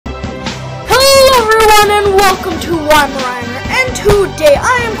welcome to Weimer, and today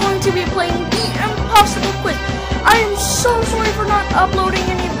I am going to be playing the Impossible Quiz. I am so sorry for not uploading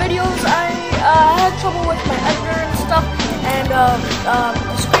any videos. I had trouble with my editor and stuff, and the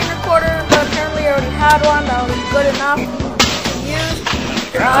screen recorder, but apparently I already had one that was good enough to use.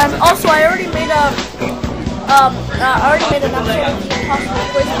 Also, I already made an episode of the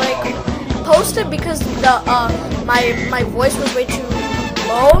Impossible Quiz, but I couldn't post it because my voice was way too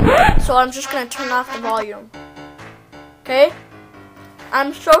low, so I'm just gonna turn off the volume. Okay?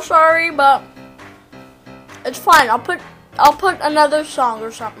 I'm so sorry, but it's fine. I'll put another song or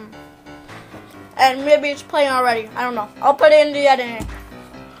something. And maybe it's playing already. I don't know. I'll put it in the editing.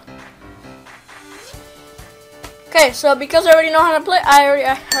 Okay, so because I already know how to play,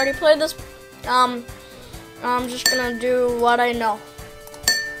 I already played this. I'm just gonna do what I know.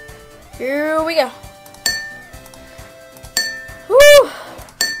 Here we go. Woo!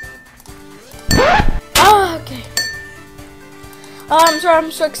 Oh, okay. I'm sorry,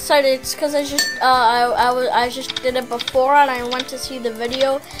 I'm so excited. It's because I just did it before, and I went to see the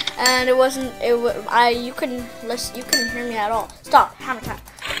video, and you couldn't hear me at all. Stop, hammer time.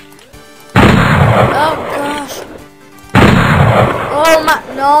 Oh gosh. Oh my,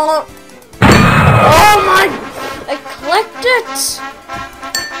 no. Oh my, I clicked it.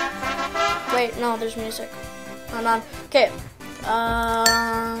 Wait, no, there's music. Hold on. Okay.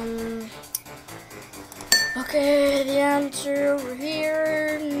 Okay, the answer over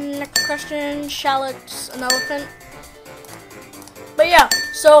here. Next question, shallots, an elephant. But yeah,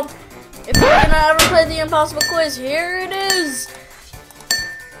 so if you're gonna ever play the Impossible Quiz, here it is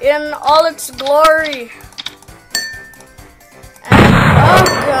in all its glory. And oh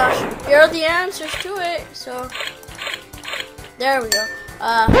gosh, here are the answers to it. So there we go.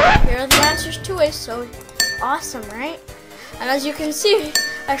 Here are the answers to it. So awesome, right? And as you can see,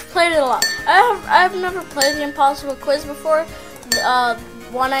 I've played it a lot. I've never played the Impossible Quiz before.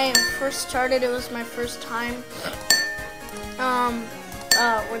 When I first started, it was my first time,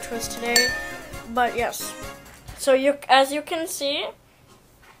 which was today. But yes, so as you can see,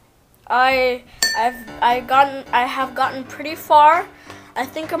 I have gotten pretty far. I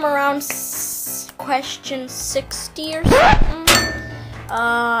think I'm around question 60 or something.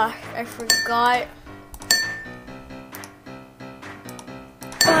 I forgot.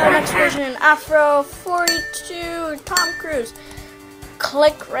 Next version, Afro 42, Tom Cruise.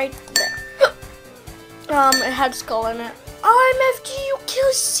 Click right there. It had skull in it. OMFG, you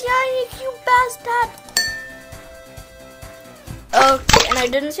kill Cyanic, you bastard. Okay, and I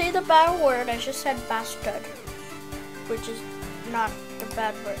didn't say the bad word, I just said bastard, which is not the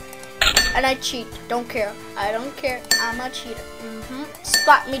bad word. And I cheat, don't care. I don't care, I'm a cheater.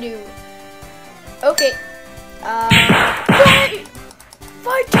 Spot me, dude. Okay. Wait!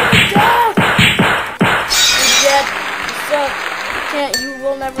 Fight to the death! You're dead. You suck. You can't. You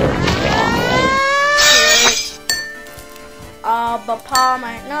will never. But Pa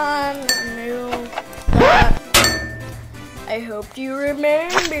might not knew that. I hoped you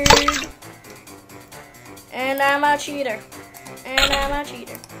remembered. And I'm a cheater. And I'm a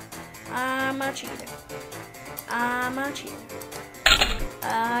cheater. I'm a cheater. I'm a cheater.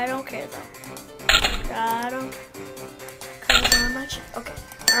 I don't care though. I don't care. Okay,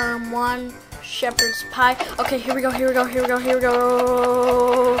 one shepherd's pie. Okay, here we go.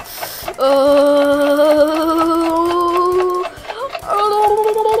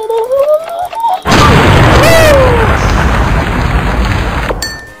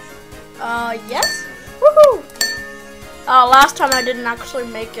 Yes. Woohoo! Last time I didn't actually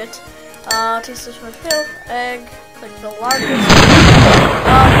make it. Taste this with milk, egg. Click the largest.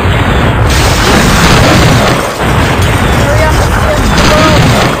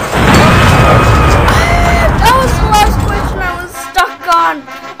 That was the last question I was stuck on.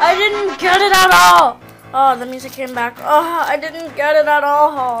 I didn't get it at all. Oh, the music came back. Oh, I didn't get it at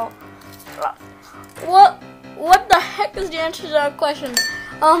all. What the heck is the answer to that question?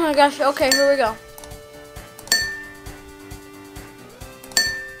 Oh my gosh. Okay, here we go.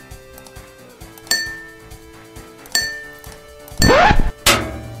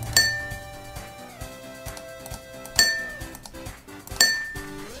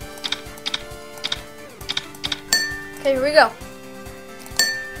 Okay, here we go.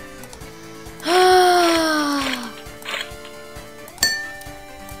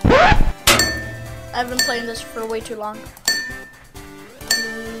 I've been playing this for way too long.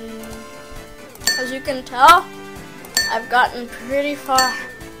 As you can tell, I've gotten pretty far.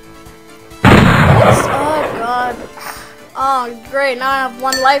 Oh god. Oh great, now I have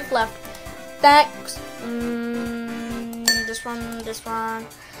one life left. Thanks. This one.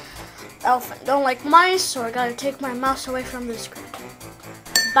 Elephant don't like mice, so I gotta take my mouse away from the screen.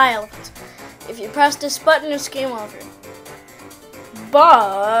 Bye, elephants. If you press this button, it's game over.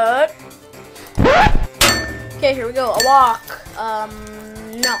 But okay, here we go. A walk.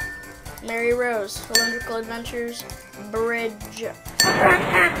 No. Mary Rose. Cylindrical Adventures. Bridge.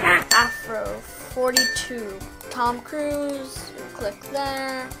 Afro. 42. Tom Cruise. Click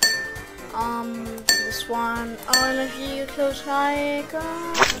there. This one. Oh, and if you close like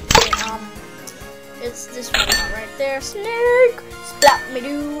okay, it's this one right there. Snake. Splat me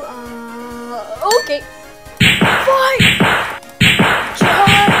do. Okay. Fight.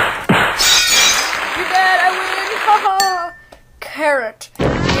 You dead, I win! Haha! Carrot.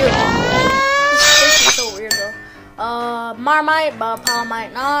 This fish is so weird though. Marmite, but Paul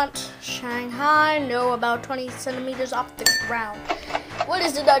might not. Shanghai, no, about 20 centimeters off the ground. What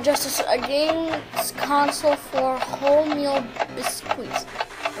is the digester? A games console for wholemeal biscuits.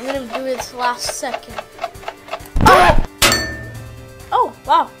 I'm gonna do this last second. Oh! Oh,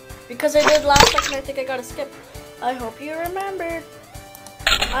 wow. Because I did last second, I think I gotta skip. I hope you remembered.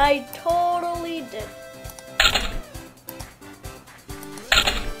 I totally did.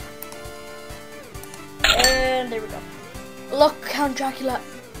 And there we go. Look, Count Dracula.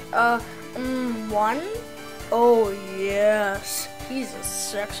 One? Oh, yes. He's a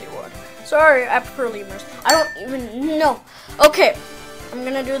sexy one. Sorry, I prefer lemurs. I don't even know. Okay, I'm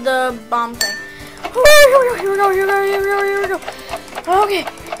gonna do the bomb thing. Here we go. Okay,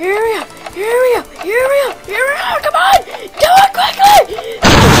 here we go. Come on! Do it quickly!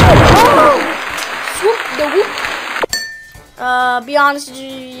 Oh! Swoop the whoop. Be honest,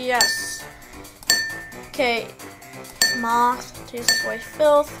 yes. Okay. Moth, tastes like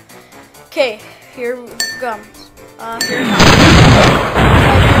filth. Okay, here comes. Here it comes.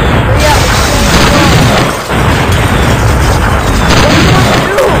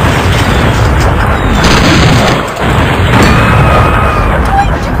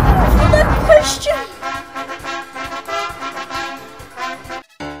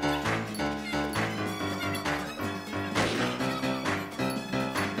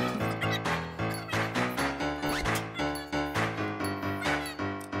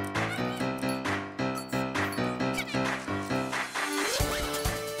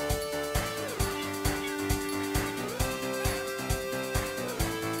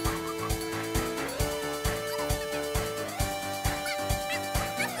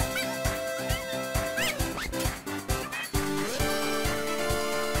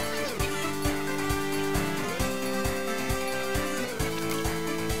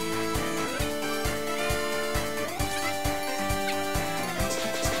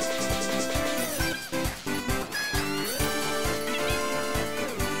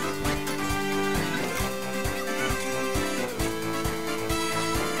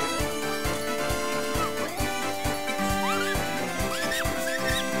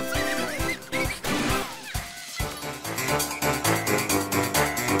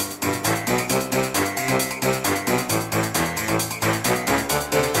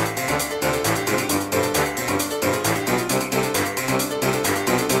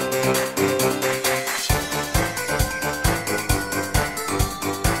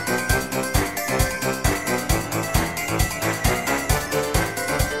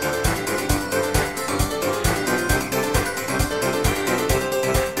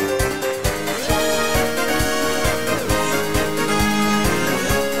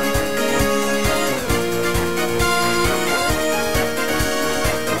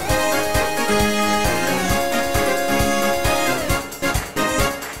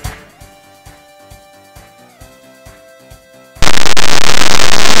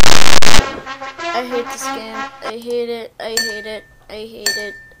 I hate this game. I hate it. I hate it. I hate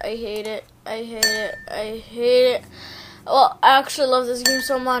it. I hate it. I hate it. I hate it. Well, I actually love this game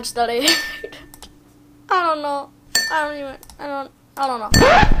so much that I hate it. I don't know. I don't know. I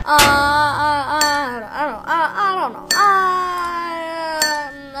don't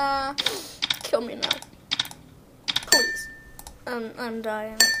know. Kill me now. Please. I'm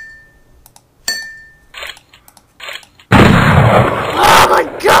dying. Oh my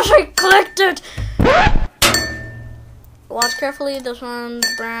gosh, I clicked it! Watch carefully, this one's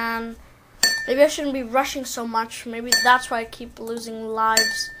brand. Maybe I shouldn't be rushing so much. Maybe that's why I keep losing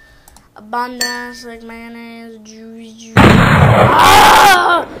lives. Abundance, like mayonnaise, juice.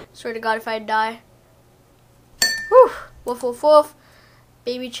 Ah! Swear to God, if I die. Whew. Woof, woof, woof.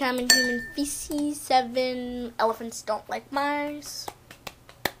 Baby cham and human feces. 7 elephants don't like mice.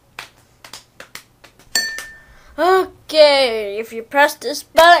 Okay, if you press this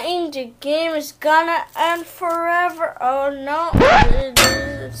button, the game is gonna end forever. Oh no.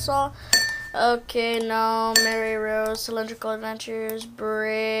 saw. Okay, no. Mary Rose, Cylindrical Adventures,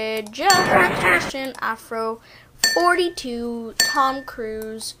 Bridge, Christian, Afro, 42, Tom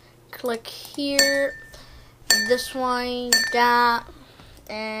Cruise. Click here. This one, that,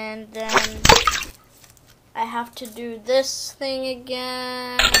 and then I have to do this thing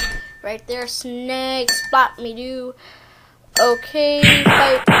again. Right there, snake, splat me do. Okay,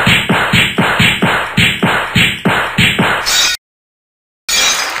 fight.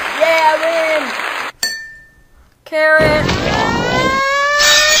 Yeah, win. Carrot.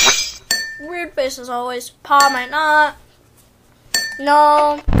 Weird face as always. Paw might not.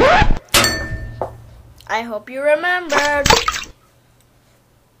 No. I hope you remembered.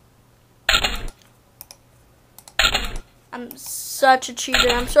 I'm such a cheater.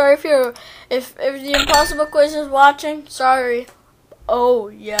 I'm sorry if the Impossible Quiz is watching. Sorry. Oh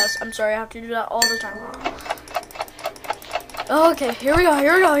yes, I'm sorry. I have to do that all the time. Okay, here we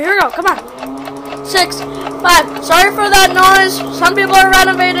go. Come on. 6, 5. Sorry for that noise. Some people are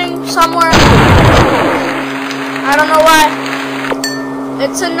renovating somewhere. I don't know why.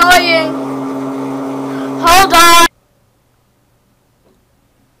 It's annoying. Hold on.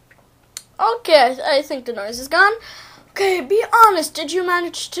 Okay, I think the noise is gone. Okay, be honest. Did you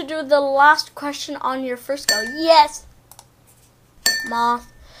manage to do the last question on your first go? Yes.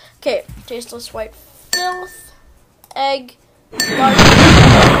 Moth. Okay, tasteless white filth. Egg. Large.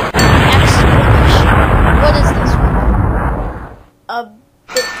 Exclamation. What is this one? A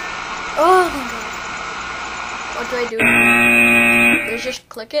bit. Oh my god. What do I do? Do I just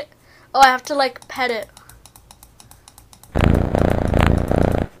click it? Oh, I have to like pet it.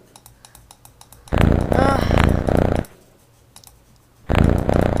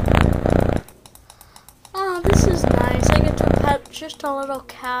 This is nice. I get to pet just a little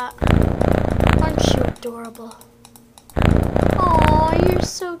cat. Aren't you adorable? Aw, you're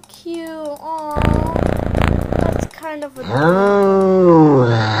so cute. Aw, that's kind of adorable.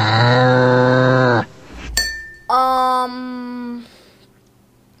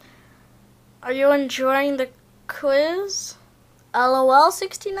 Are you enjoying the quiz? LOL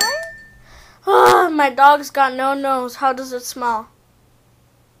 69? Oh, my dog's got no nose. How does it smell?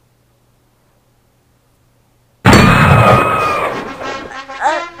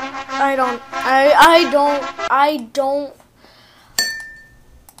 I don't.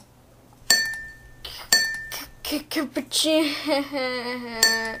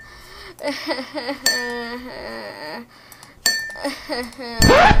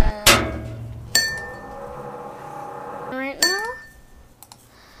 Right now,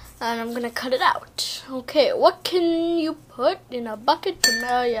 and I'm gonna cut it out. Okay, what can you put in a bucket to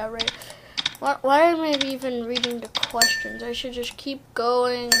mail? Yeah, right. Why am I even reading the questions? I should just keep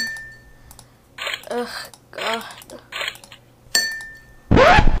going. Ugh, God.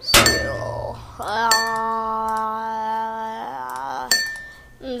 Still.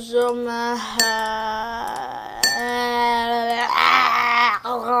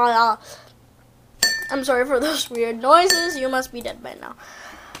 I'm sorry for those weird noises. You must be dead by now.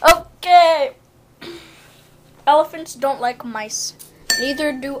 Okay. Elephants don't like mice.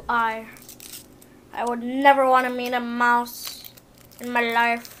 Neither do I. I would never want to meet a mouse in my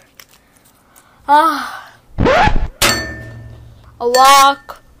life. Ah. A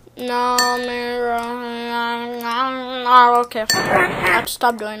walk. No, okay. I have to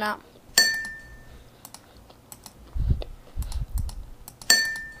stop doing that.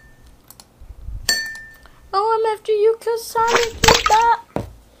 Oh, I'm after you because Sonic is that.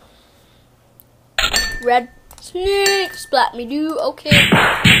 Red snake, splat me do. Okay.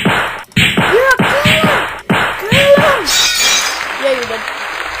 Yeah, kill him! Kill him! Yeah, you did.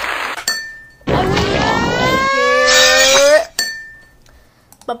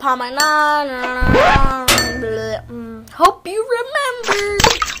 Papa my hope you remembered.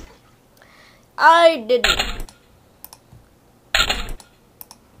 I didn't.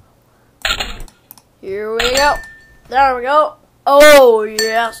 Here we go. There we go. Oh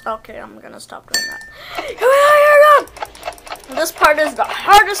yes. Okay, I'm gonna stop doing that. Here we go. This part is the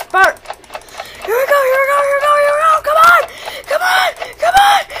hardest part. Here we go. Come on.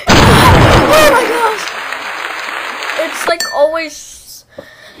 Oh my gosh. It's like always.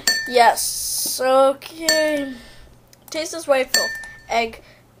 Yes. Okay. Taste this way, Phil. Egg.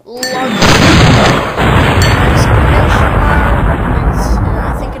 Large.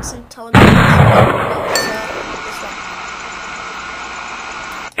 I think it's intelligent.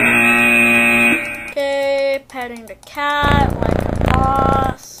 Okay, petting the cat like a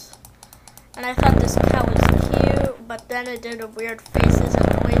boss. And I thought this cat was cute, but then it did a weird faces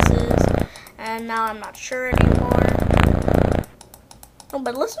and noises, and now I'm not sure anymore. No,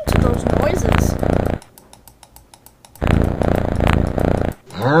 but listen to those noises.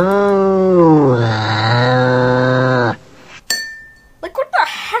 Like, what the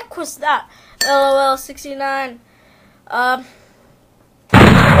heck was that? LOL 69.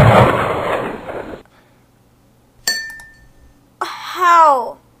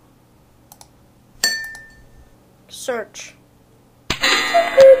 How? Search.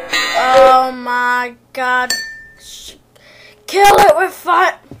 Oh my god. Kill it with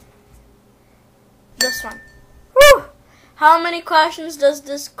fire. This one. Whew. How many questions does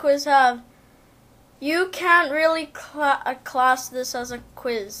this quiz have? You can't really class this as a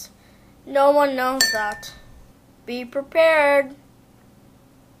quiz. No one knows that. Be prepared.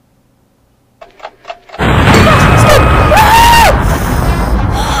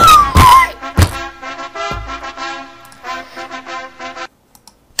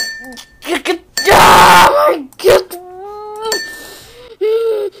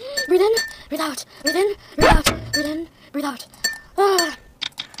 Breathe in, breathe out, breathe in, breathe out, breathe in, breathe out.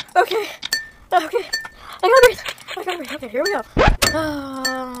 Okay, okay. I gotta breathe. Okay, here we go.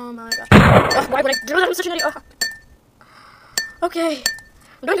 Oh my god. Oh, why would I do that? I'm such an idiot. Okay.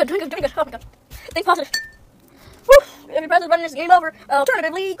 I'm doing good. Oh my god. Think positive. Woo! If your breath is running, it's game over.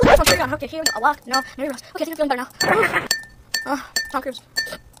 Alternatively, this one's on. Okay, here we go. A lock. No, no, rest. Okay, I think I'm feeling better now. Tom Cruise.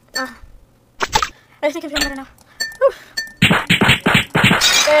 I think I'm feeling better now. Whew.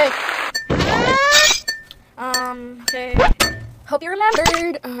 Okay. Okay. Hope you remembered.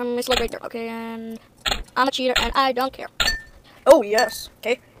 It's like right there. Okay, and I'm a cheater and I don't care. Oh yes.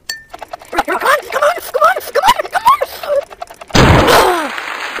 Okay. Come on.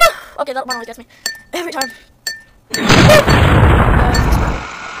 Okay, that one always gets me every time.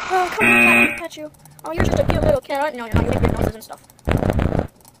 Oh, come on, cat, pet you. Oh, you're just a cute little cat. No, you're not. You make weird noises and stuff.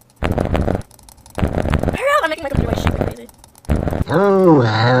 Hurry up! I'm making my computer way super crazy. I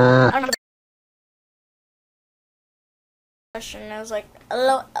don't know. Question. I was like,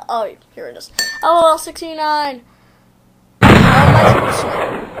 hello. Oh, here it is. LOL 69.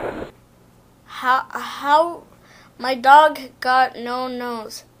 How my dog got no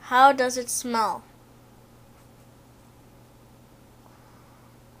nose. How does it smell?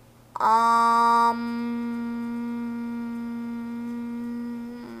 I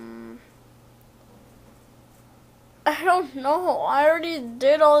don't know. I already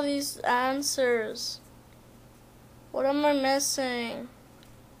did all these answers. What am I missing?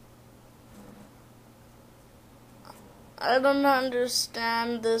 I don't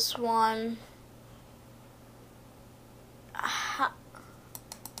understand this one.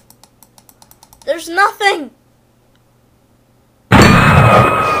 There's nothing.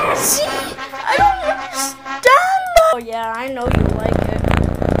 See? I don't understand that. Oh yeah, I know you like it.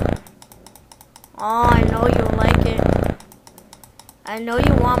 Oh, I know you like it. I know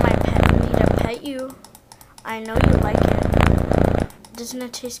you want me to pet you. I know you like it. Doesn't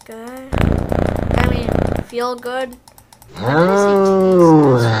it taste good? I mean, feel good? I'm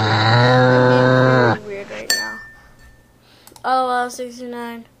being weird right now. Oh, well,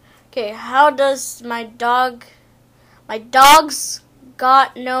 69. Okay, how does my dog's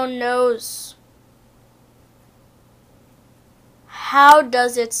got no nose. How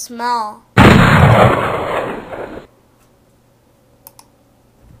does it smell?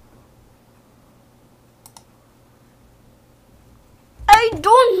 I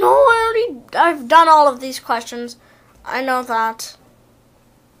don't know. I've done all of these questions. I know that.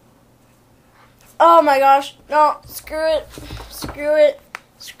 Oh my gosh. No, screw it.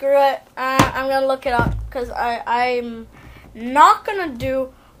 I'm gonna look it up because I'm not gonna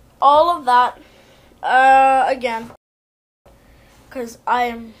do all of that again. Because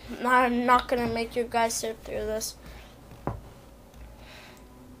I'm not gonna make you guys sit through this.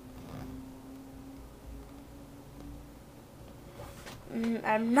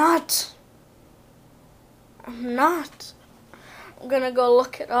 I'm not. I'm gonna go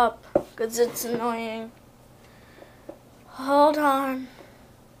look it up because it's annoying. Hold on.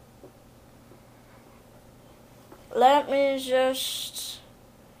 Let me just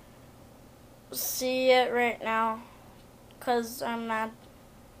see it right now because I'm mad.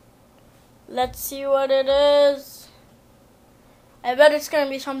 Let's see what it is. I bet it's gonna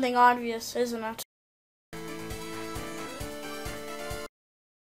be something obvious, isn't it?